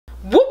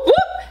Whoop whoop!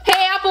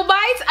 Hey Apple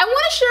Bites! I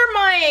want to share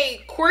my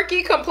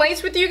quirky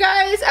complaints with you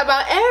guys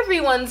about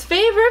everyone's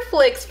favorite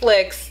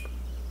flicks.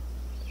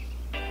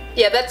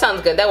 Yeah, that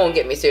sounds good. That won't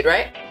get me sued,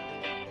 right?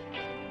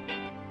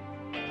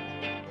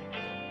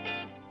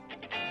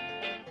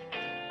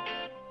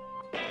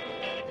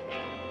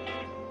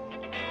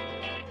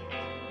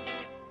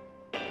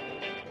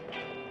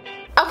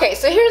 Okay,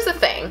 so here's the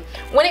thing.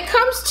 When it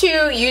comes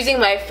to using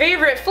my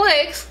favorite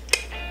flicks,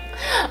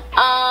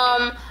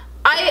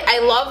 I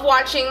love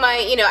watching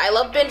I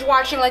love binge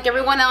watching like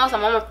everyone else.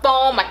 I'm on my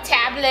phone, my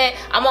tablet,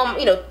 I'm on,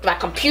 my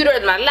computer,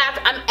 my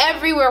laptop. I'm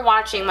everywhere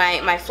watching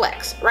my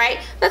flicks, right?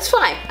 That's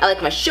fine. I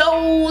like my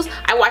shows.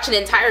 I watch an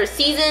entire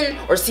season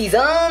or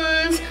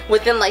seasons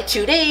within like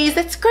 2 days.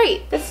 That's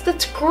great.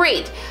 That's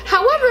great.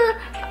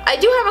 However, I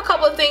do have a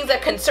couple of things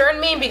that concern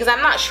me because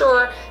I'm not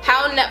sure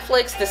how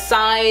Netflix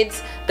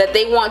decides that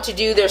they want to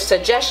do their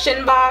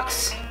suggestion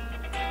box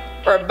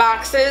or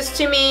boxes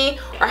to me,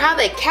 or how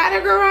they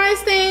categorize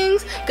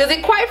things, because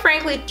it quite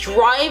frankly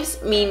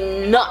drives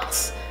me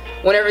nuts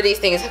whenever these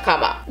things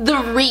come up. The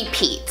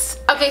repeats.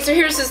 Okay, so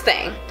here's this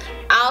thing.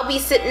 I'll be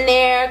sitting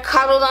there,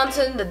 cuddled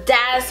onto the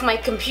desk, my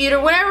computer,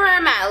 wherever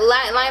I'm at,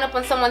 line up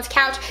on someone's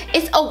couch.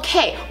 It's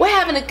okay. We're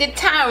having a good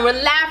time. We're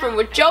laughing.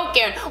 We're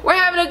joking. We're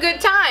having a good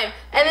time.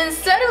 And then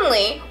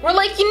suddenly, we're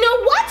like, you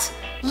know what?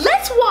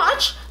 Let's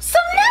watch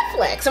some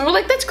Netflix. And we're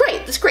like, that's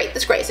great. That's great.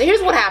 That's great. So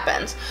here's what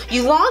happens.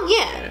 You log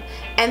in,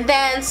 and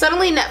then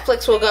suddenly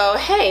Netflix will go,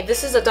 hey,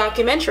 this is a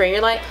documentary. And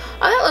you're like,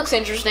 oh, that looks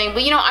interesting,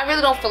 but I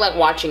really don't feel like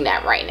watching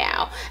that right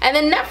now. And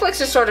then Netflix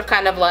is sort of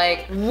kind of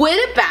like,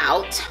 what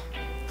about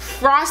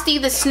Frosty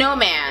the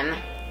Snowman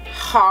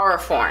horror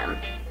form?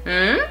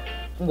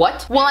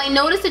 What? Well, I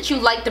noticed that you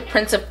like the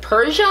Prince of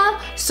Persia,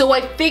 so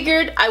I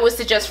figured I would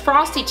suggest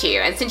Frosty to you.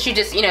 And since you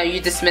just, you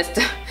dismissed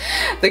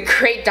the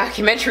great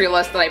documentary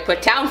list that I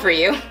put down for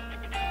you,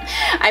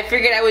 I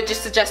figured I would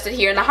just suggest it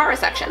here in the horror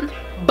section.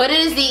 But it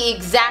is the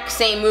exact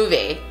same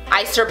movie.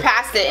 I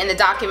surpassed it in the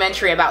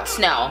documentary about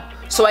snow,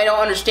 so I don't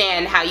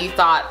understand how you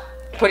thought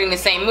putting the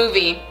same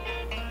movie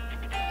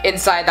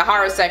inside the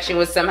horror section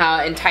would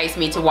somehow entice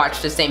me to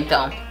watch the same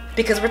film.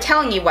 Because we're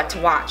telling you what to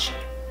watch.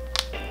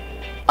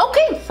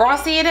 Okay,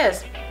 Frosty it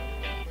is.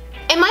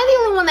 Am I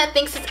the only one that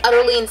thinks it's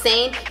utterly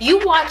insane?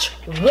 You watch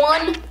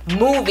one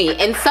movie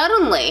and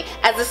suddenly,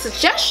 as a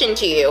suggestion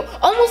to you,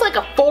 almost like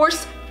a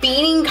force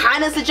feeding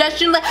kind of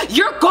suggestion, like,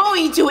 you're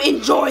going to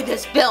enjoy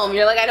this film.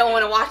 You're like, I don't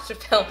want to watch the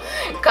film.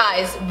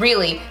 Guys,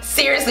 really,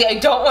 seriously, I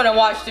don't want to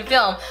watch the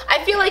film.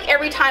 I feel like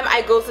every time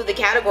I go through the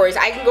categories,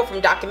 I can go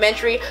from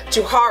documentary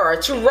to horror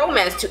to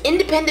romance to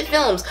independent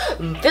films.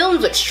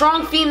 Films with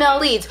strong female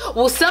leads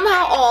will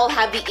somehow all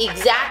have the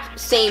exact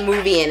same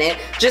movie in it,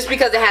 just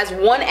because it has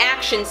one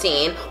action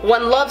scene,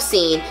 one love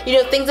scene,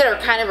 things that are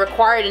kind of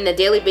required in a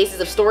daily basis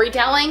of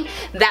storytelling,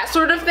 that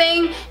sort of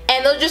thing,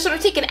 and they'll just sort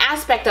of take an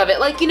aspect of it.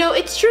 Like,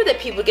 it's true that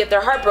people get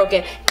their heart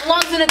broken. It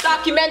belongs in a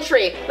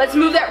documentary. Let's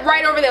move that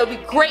right over there. It would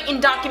be great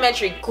in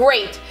documentary.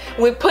 Great.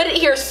 We put it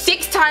here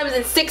 6 times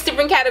in 6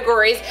 different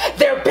categories.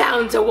 They're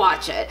bound to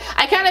watch it.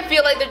 I kind of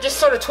feel like they're just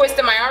sort of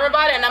twisting my arm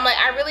about it, and I'm like,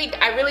 I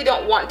really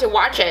don't want to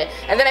watch it.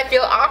 And then I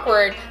feel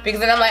awkward because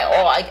then I'm like,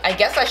 oh, I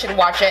guess I should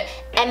watch it.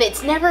 And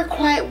it's never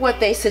quite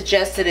what they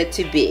suggested it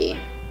to be.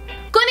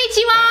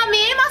 Konnichiwa,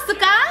 miemasu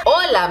ka?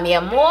 Hola, mi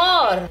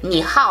amor.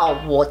 Ni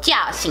hao, wo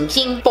jia xing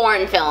xing.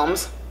 Foreign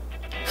films.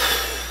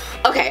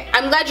 Okay,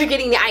 I'm glad you're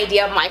getting the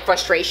idea of my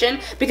frustration,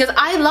 because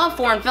I love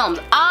foreign films.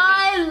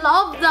 I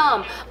love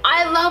them.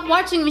 I love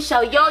watching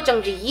Michelle Yeoh,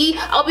 Zhang Ziyi.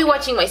 I'll be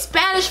watching my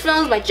Spanish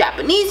films, my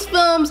Japanese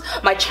films,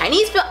 my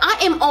Chinese films. I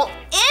am all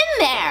in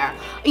there,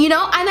 and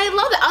I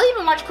love it. I'll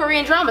even watch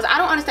Korean dramas. I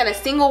don't understand a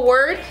single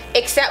word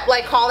except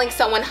like calling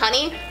someone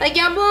honey. Like,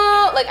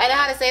 yambo. Like, I know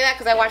how to say that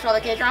because I watch all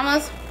the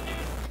K-dramas.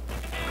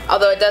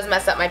 Although it does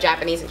mess up my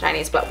Japanese and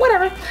Chinese, but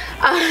whatever.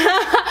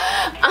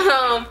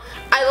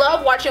 I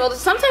love watching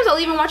sometimes I'll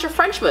even watch a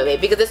French movie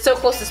because it's so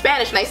close to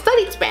Spanish, and I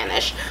studied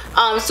Spanish.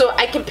 So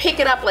I can pick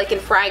it up like in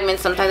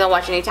fragments. Sometimes I'll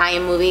watch an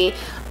Italian movie.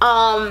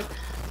 And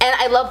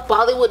I love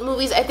Bollywood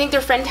movies. I think they're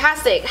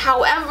fantastic.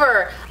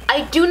 However,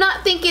 I do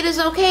not think it is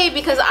okay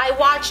because I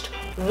watched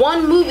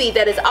one movie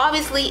that is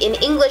obviously in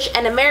English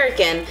and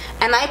American,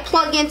 and I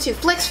plug into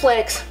Flix,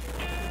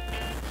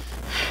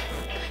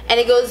 and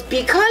it goes,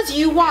 because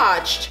you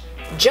watched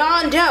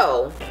John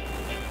Doe,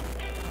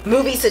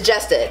 movie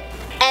suggested.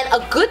 And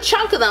a good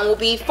chunk of them will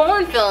be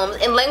foreign films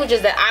in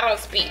languages that I don't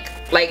speak,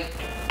 like,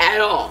 at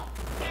all.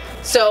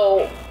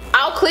 So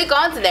I'll click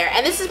onto there,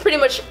 and this is pretty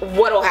much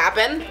what'll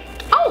happen.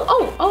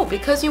 Oh,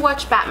 because you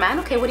watched Batman.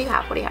 Okay, what do you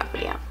have?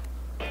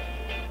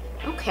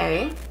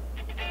 Okay.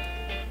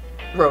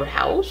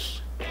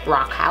 Roadhouse.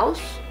 Rock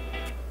House.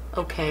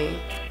 Okay.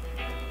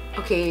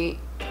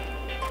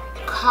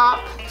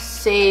 Cop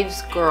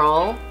saves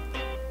girl.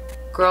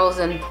 Girl's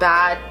in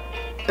bad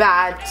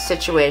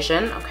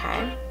situation.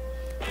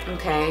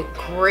 Okay,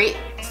 great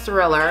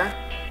thriller.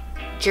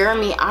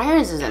 Jeremy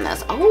Irons is in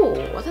this. Oh,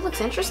 well, that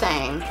looks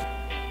interesting.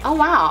 Oh,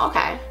 wow,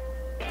 okay.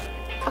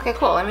 Okay,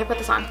 cool, let me put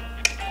this on.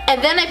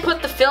 and then I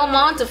put the film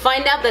on to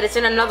find out that it's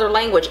in another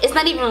language. It's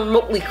not even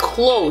remotely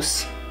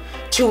close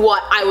to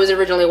what I was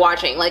originally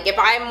watching. Like, if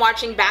I'm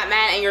watching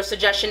Batman and your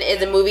suggestion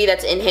is a movie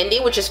that's in Hindi,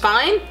 which is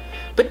fine,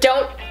 but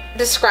don't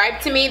describe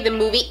to me the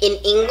movie in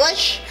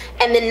English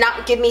and then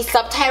not give me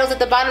subtitles at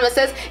the bottom that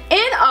says,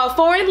 in a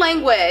foreign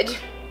language.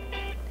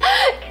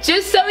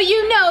 Just so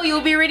you know,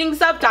 you'll be reading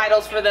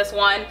subtitles for this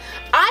one.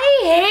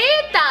 I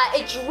hate that.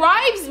 It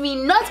drives me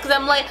nuts because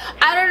I'm like,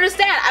 I don't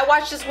understand. I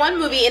watched this one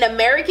movie in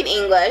American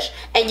English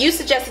and you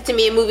suggested to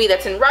me a movie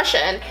that's in Russian,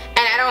 and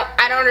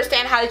I don't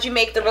understand how did you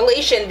make the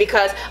relation,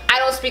 because I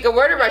don't speak a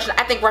word of Russian.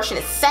 I think Russian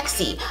is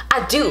sexy.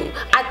 I do.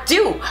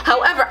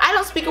 However, I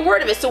don't speak a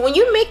word of it. So when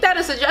you make that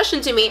a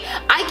suggestion to me,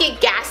 I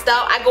get gassed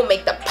up. I go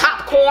make the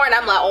popcorn.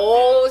 I'm like,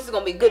 oh, this is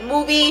gonna be a good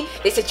movie.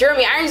 They said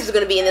Jeremy Irons is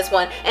gonna be in this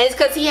one, and it's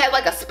because he had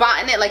like a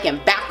spot in it, like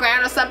in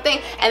background or something,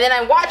 and then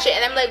I watch it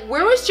and I'm like,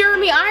 where was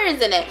Jeremy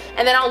Irons in it?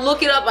 And then I'll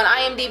look it up on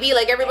IMDb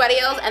like everybody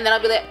else, and then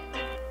I'll be like,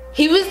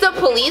 he was the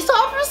police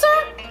officer?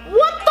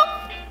 What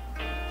the?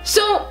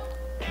 So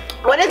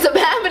what ends up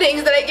happening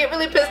is that I get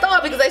really pissed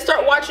off because I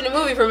start watching a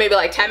movie for maybe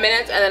like 10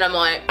 minutes and then I'm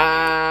like,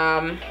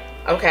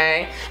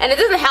 okay. And it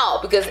doesn't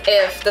help because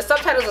if the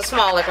subtitles are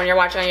small, like when you're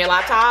watching on your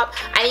laptop,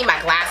 I need my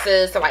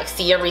glasses to like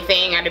see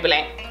everything. I have to be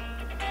like,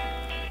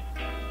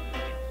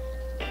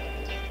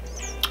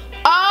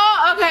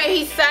 oh, okay,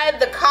 he said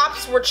the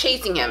cops were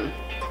chasing him.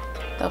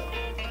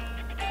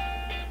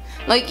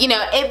 Like, you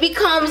know, it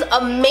becomes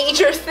a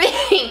major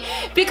thing.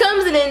 It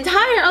becomes an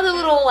entire other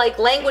little like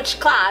language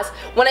class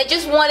when I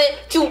just wanted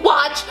to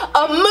watch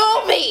a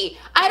movie.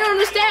 I don't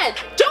understand.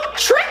 Don't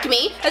trick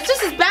me. That's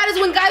just as bad as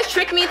when guys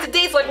trick me into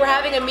dates like we're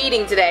having a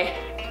meeting today.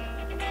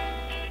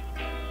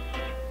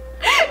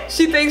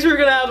 She thinks we're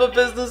gonna have a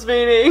business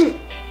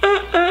meeting.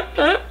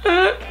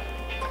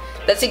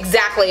 That's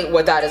exactly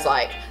what that is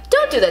like.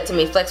 Don't do that to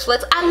me, Flex.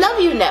 I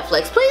love you,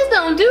 Netflix. Please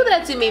don't do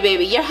that to me,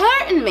 baby. You're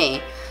hurting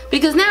me.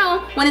 Because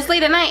now, when it's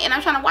late at night and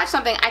I'm trying to watch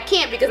something, I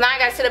can't, because now I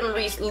gotta sit up and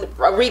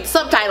read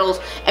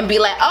subtitles and be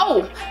like,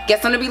 oh,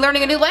 guess I'm gonna be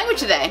learning a new language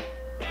today.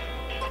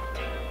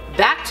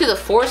 Back to the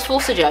forceful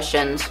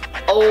suggestions.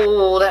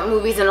 Oh, that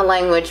movie's in a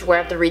language where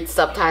I have to read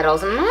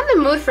subtitles. I'm not in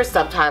the mood for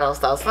subtitles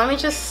though, so let me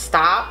just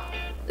stop.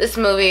 This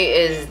movie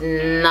is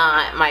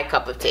not my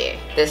cup of tea.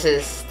 This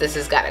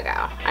is gotta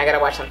go. I gotta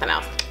watch something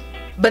else.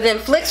 But then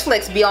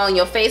Flix be all in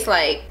your face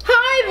like,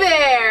 hi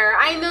there!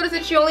 I noticed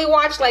that you only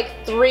watched like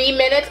 3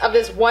 minutes of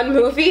this one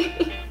movie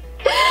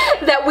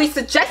that we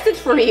suggested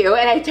for you,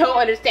 and I don't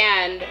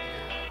understand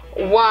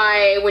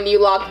why when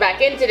you logged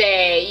back in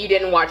today, you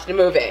didn't watch the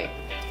movie.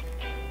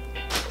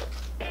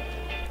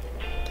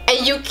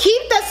 And you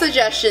keep that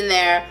suggestion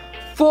there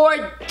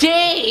for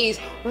days,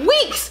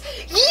 weeks,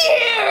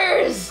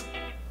 years!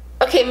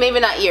 Okay, maybe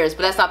not years,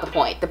 but that's not the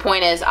point. The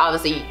point is,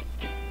 obviously,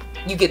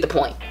 you get the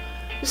point.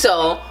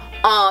 So,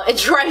 it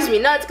drives me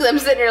nuts because I'm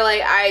sitting here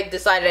like, I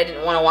decided I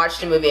didn't want to watch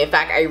the movie. In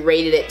fact, I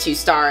rated it 2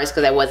 stars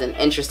because I wasn't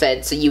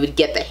interested, so you would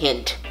get the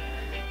hint.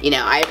 You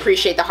know, I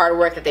appreciate the hard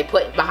work that they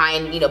put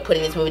behind, you know,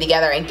 putting this movie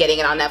together and getting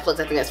it on Netflix.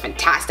 I think that's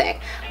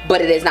fantastic,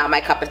 but it is not my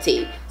cup of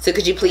tea. So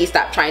could you please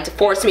stop trying to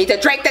force me to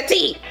drink the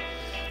tea?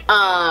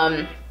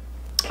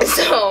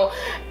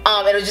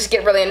 It'll just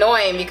get really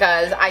annoying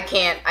because I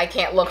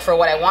can't look for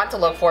what I want to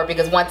look for,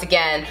 because once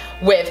again,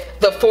 with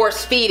the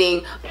force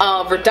feeding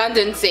of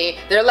redundancy,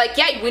 they're like,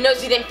 yeah, we know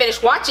you didn't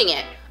finish watching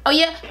it. Oh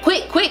yeah,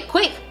 quick,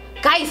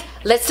 guys,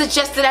 let's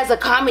suggest it as a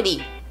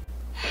comedy.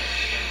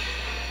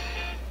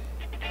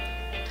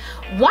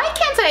 Why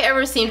can't I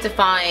ever seem to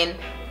find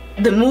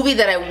the movie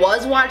that I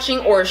was watching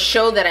or a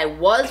show that I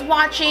was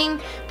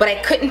watching, but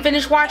I couldn't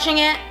finish watching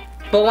it?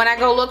 But when I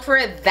go look for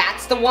it,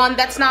 that's the one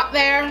that's not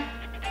there?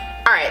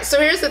 Alright, so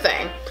here's the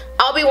thing.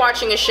 I'll be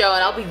watching a show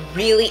and I'll be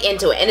really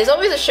into it. And it's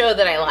always a show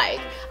that I like.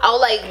 I'll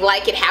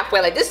like it halfway,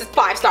 like, this is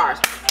 5 stars.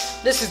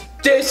 This is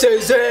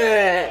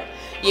it.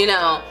 You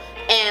know?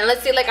 And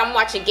let's say like I'm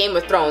watching Game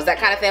of Thrones, that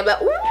kind of thing. I'm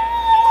like,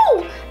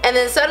 ooh! And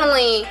then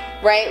suddenly,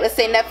 right, let's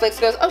say Netflix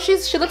goes, oh, she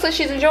looks like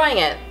she's enjoying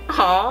it.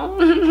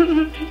 Aww.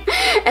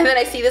 And then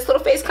I see this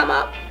little face come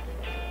up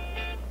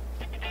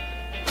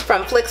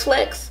from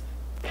Flix.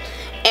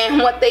 And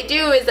what they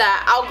do is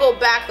that I'll go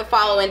back the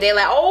following day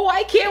like, oh,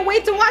 I can't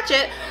wait to watch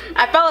it.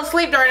 I fell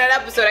asleep during that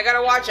episode. I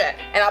gotta watch it.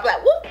 And I'll be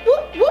like, whoop,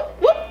 whoop,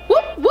 whoop, whoop,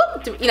 whoop,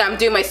 whoop. You know, I'm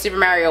doing my Super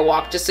Mario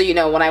walk, just so you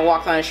know, when I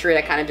walk on the street,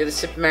 I kind of do the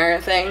Super Mario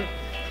thing.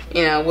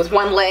 You know, with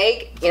one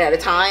leg, you know, at a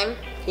time.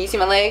 Can you see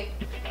my leg?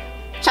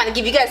 Trying to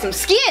give you guys some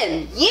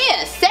skin.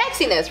 Yeah,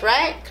 sexiness,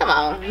 right? Come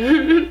on.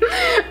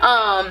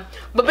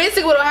 But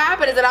basically what'll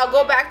happen is that I'll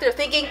go back there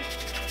thinking,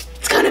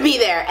 it's gonna be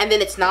there, and then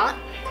it's not.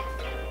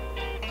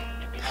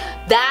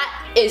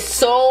 That is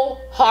so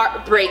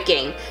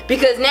heartbreaking,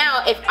 because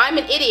now if I'm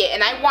an idiot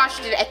and I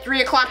watched it at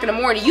 3 o'clock in the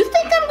morning, you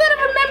think I'm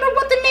gonna remember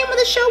what the name of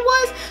the show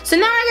was? So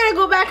now I gotta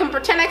go back and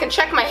pretend I can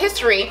check my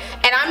history,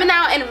 and I'm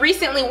now and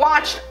recently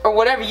watched, or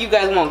whatever you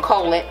guys want to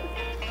call it,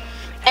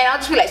 and I'll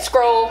just be like,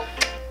 scroll,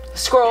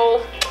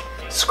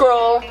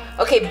 scroll.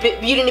 Okay,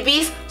 Beauty and the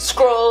Beast,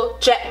 scroll.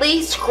 Jet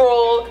Li,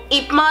 scroll.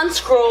 Ip Man,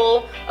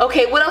 scroll.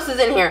 Okay, what else is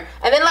in here?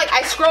 And then like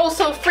I scroll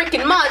so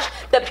freaking much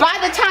that by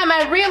the time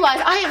I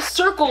realize I have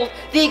circled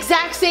the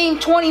exact same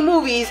 20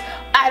 movies,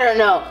 I don't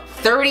know,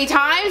 30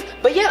 times,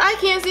 but yet I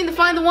can't seem to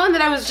find the one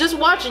that I was just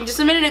watching just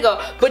a minute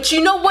ago. But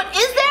you know what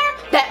is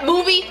there? That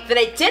movie that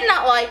I did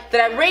not like,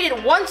 that I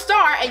rated 1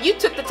 star, and you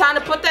took the time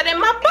to put that in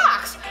my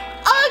box.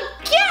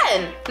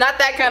 Again! Not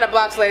that kind of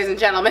box, ladies and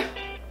gentlemen.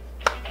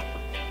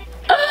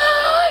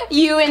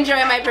 You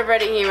enjoy my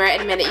perverted humor,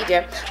 admit it, you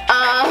do.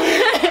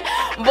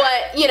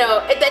 But, you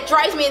know, that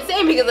drives me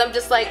insane because I'm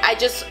just like,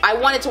 I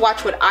wanted to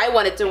watch what I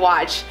wanted to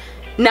watch,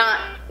 not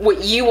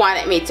what you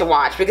wanted me to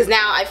watch, because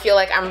now I feel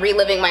like I'm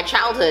reliving my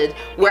childhood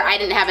where I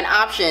didn't have an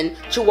option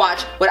to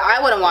watch what I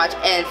want to watch,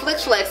 and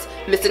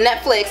Mr.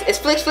 Netflix is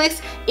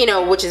Flix, you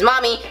know, which is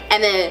mommy,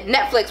 and then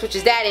Netflix, which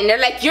is daddy, and they're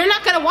like, you're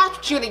not gonna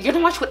watch, you're gonna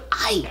watch what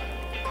I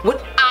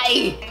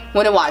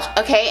want to watch,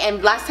 okay?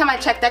 And last time I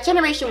checked, that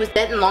generation was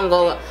dead and long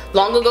ago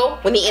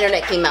when the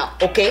internet came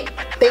out, okay?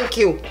 Thank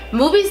you.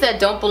 Movies that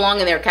don't belong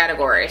in their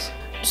categories.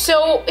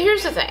 So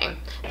here's the thing.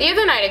 The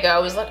other night ago, I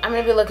was like, I'm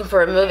gonna be looking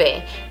for a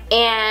movie,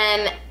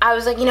 and I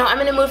was like, you know, I'm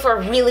in the mood for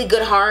a really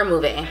good horror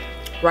movie,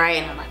 right?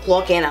 And I'm like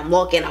looking, I'm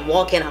looking,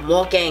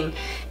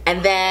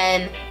 and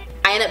then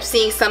I end up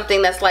seeing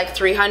something that's like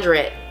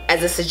 300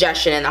 as a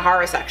suggestion in the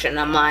horror section.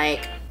 I'm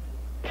like,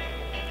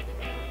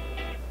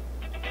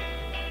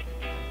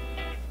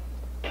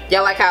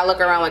 y'all like how I look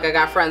around like I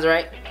got friends,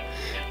 right?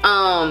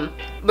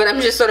 But I'm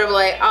just sort of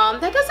like,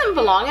 that doesn't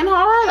belong in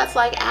horror. That's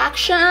like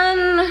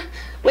action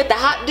with the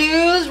hot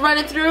dudes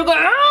running through going,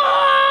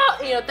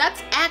 ah! You know,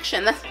 that's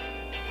action.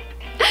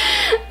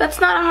 That's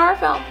not a horror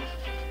film.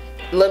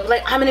 Look,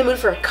 like, I'm in the mood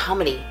for a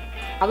comedy.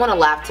 I want to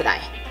laugh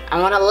today.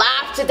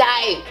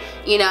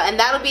 You know, and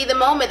that'll be the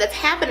moment that's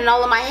happening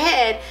all in my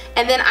head,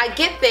 and then I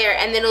get there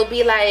and then it'll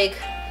be like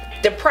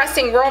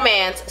depressing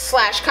romance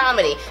 /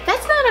 comedy.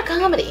 That's not a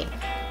comedy.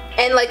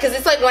 And like, cause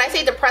it's like, when I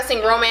say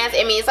depressing romance,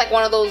 I mean, it's like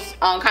one of those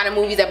kind of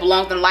movies that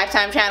belongs on the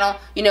Lifetime channel,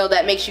 you know,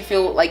 that makes you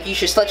feel like you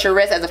should slit your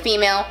wrist as a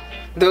female,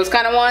 those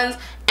kind of ones.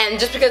 And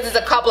just because there's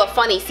a couple of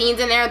funny scenes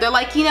in there, they're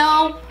like, you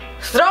know,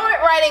 throw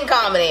it right in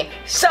comedy.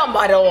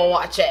 Somebody will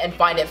watch it and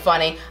find it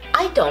funny.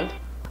 I don't.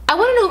 I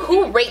want to know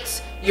who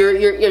rates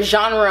your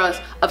genres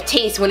of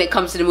taste when it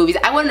comes to the movies.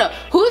 I want to know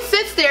who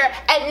sits there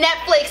at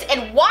Netflix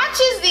and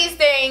watches these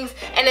things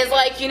and is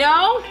like, you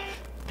know,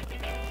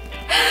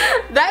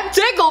 that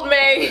tickled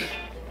me.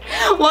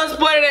 Let's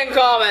put it in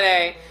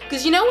comedy.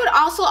 Because you know what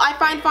also I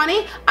find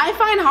funny? I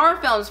find horror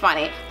films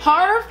funny.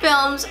 Horror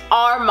films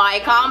are my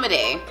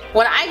comedy.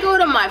 When I go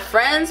to my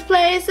friends'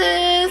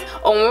 places,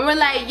 or when we're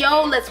like,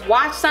 yo, let's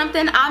watch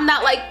something, I'm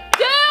not like,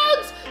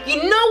 dudes, you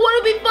know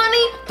what would be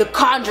funny? The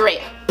Conjuring.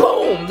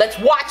 Boom, let's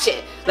watch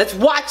it. Let's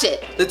watch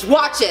it. Let's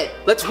watch it.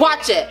 Let's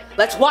watch it.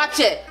 Let's watch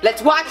it.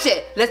 Let's watch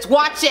it. Let's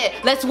watch it.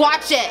 Let's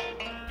watch it.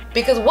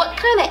 Because what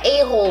kind of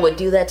a-hole would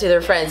do that to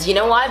their friends? You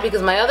know why?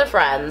 Because my other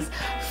friends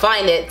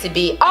find it to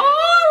be a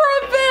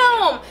horror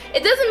film.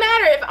 It doesn't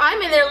matter if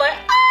I'm in there like,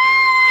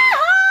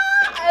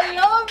 I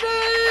love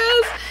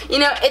this. You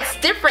know, it's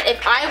different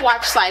if I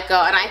watch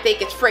Psycho and I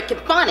think it's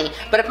freaking funny.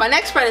 But if my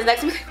next friend is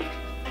next to me,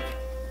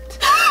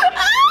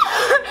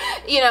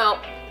 you know,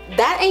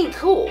 that ain't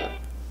cool.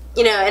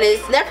 You know, and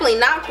it's definitely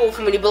not cool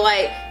for me to be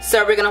like,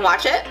 so we're gonna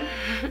watch it?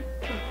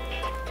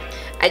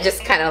 I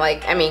just kind of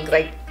like, I mean,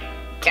 like,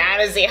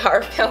 gotta see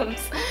horror films,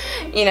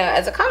 you know,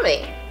 as a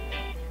comedy.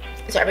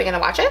 So are we gonna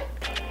watch it?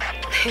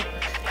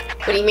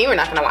 What do you mean we're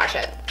not gonna watch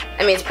it?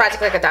 I mean, it's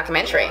practically like a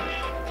documentary.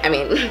 I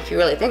mean, if you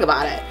really think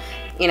about it.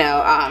 You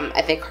know,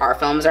 I think horror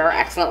films are an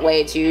excellent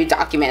way to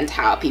document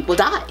how people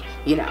die,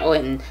 you know,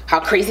 and how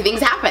crazy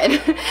things happen.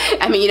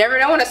 I mean, you never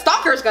know when a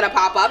stalker's gonna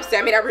pop up, so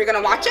I mean, are we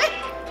gonna watch it?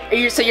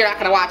 So you're not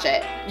gonna watch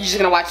it? You're just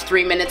gonna watch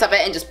 3 minutes of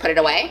it and just put it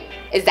away?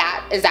 Is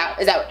that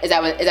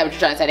what you're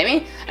trying to say to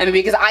me? I mean,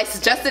 because I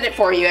suggested it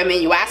for you. I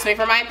mean, you asked me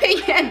for my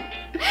opinion.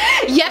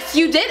 Yes,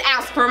 you did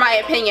ask for my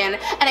opinion,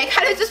 and I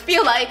kind of just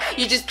feel like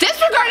you're just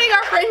disregarding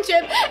our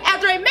friendship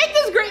after I make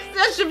this great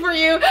suggestion for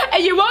you,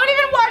 and you won't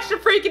even watch the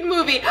freaking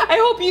movie. I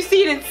hope you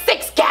see it in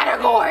 6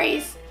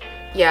 categories.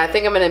 Yeah, I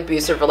think I'm in an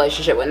abusive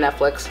relationship with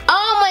Netflix.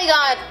 Oh my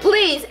god,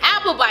 please,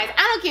 Apple Buys.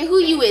 I don't care who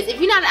you is. If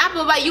you're not an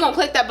Apple Buy, you're gonna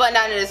click that button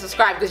down there to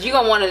subscribe because you're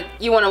gonna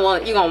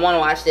wanna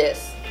watch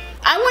this.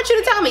 I want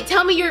you to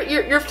tell me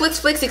your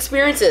Flix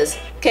experiences,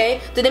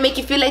 okay? Did it make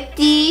you feel like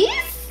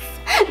this?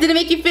 Did it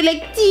make you feel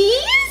like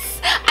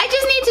this? I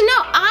just need to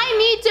know. I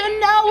need to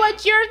know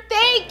what you're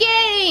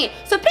thinking.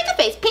 So pick a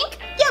face, pink,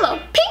 yellow,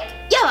 pink,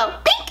 yellow,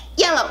 pink,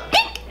 yellow,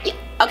 pink.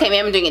 Okay, maybe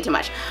I'm doing it too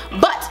much.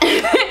 But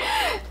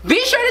be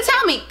sure to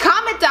tell me,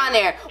 comment down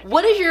there.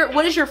 What is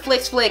your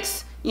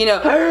Flix, you know,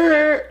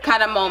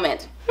 kind of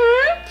moment?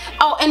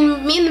 Oh,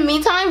 and in the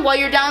meantime, while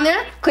you're down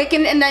there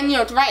clicking, and then, you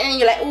know, right, and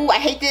you're like, ooh, I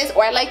hate this,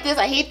 or I like this,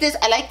 I hate this,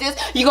 I like this,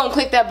 you're gonna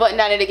click that button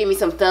down there to give me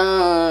some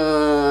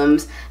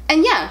thumbs.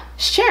 And yeah,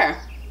 share,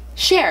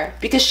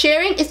 because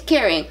sharing is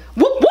caring.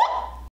 Whoop whoop.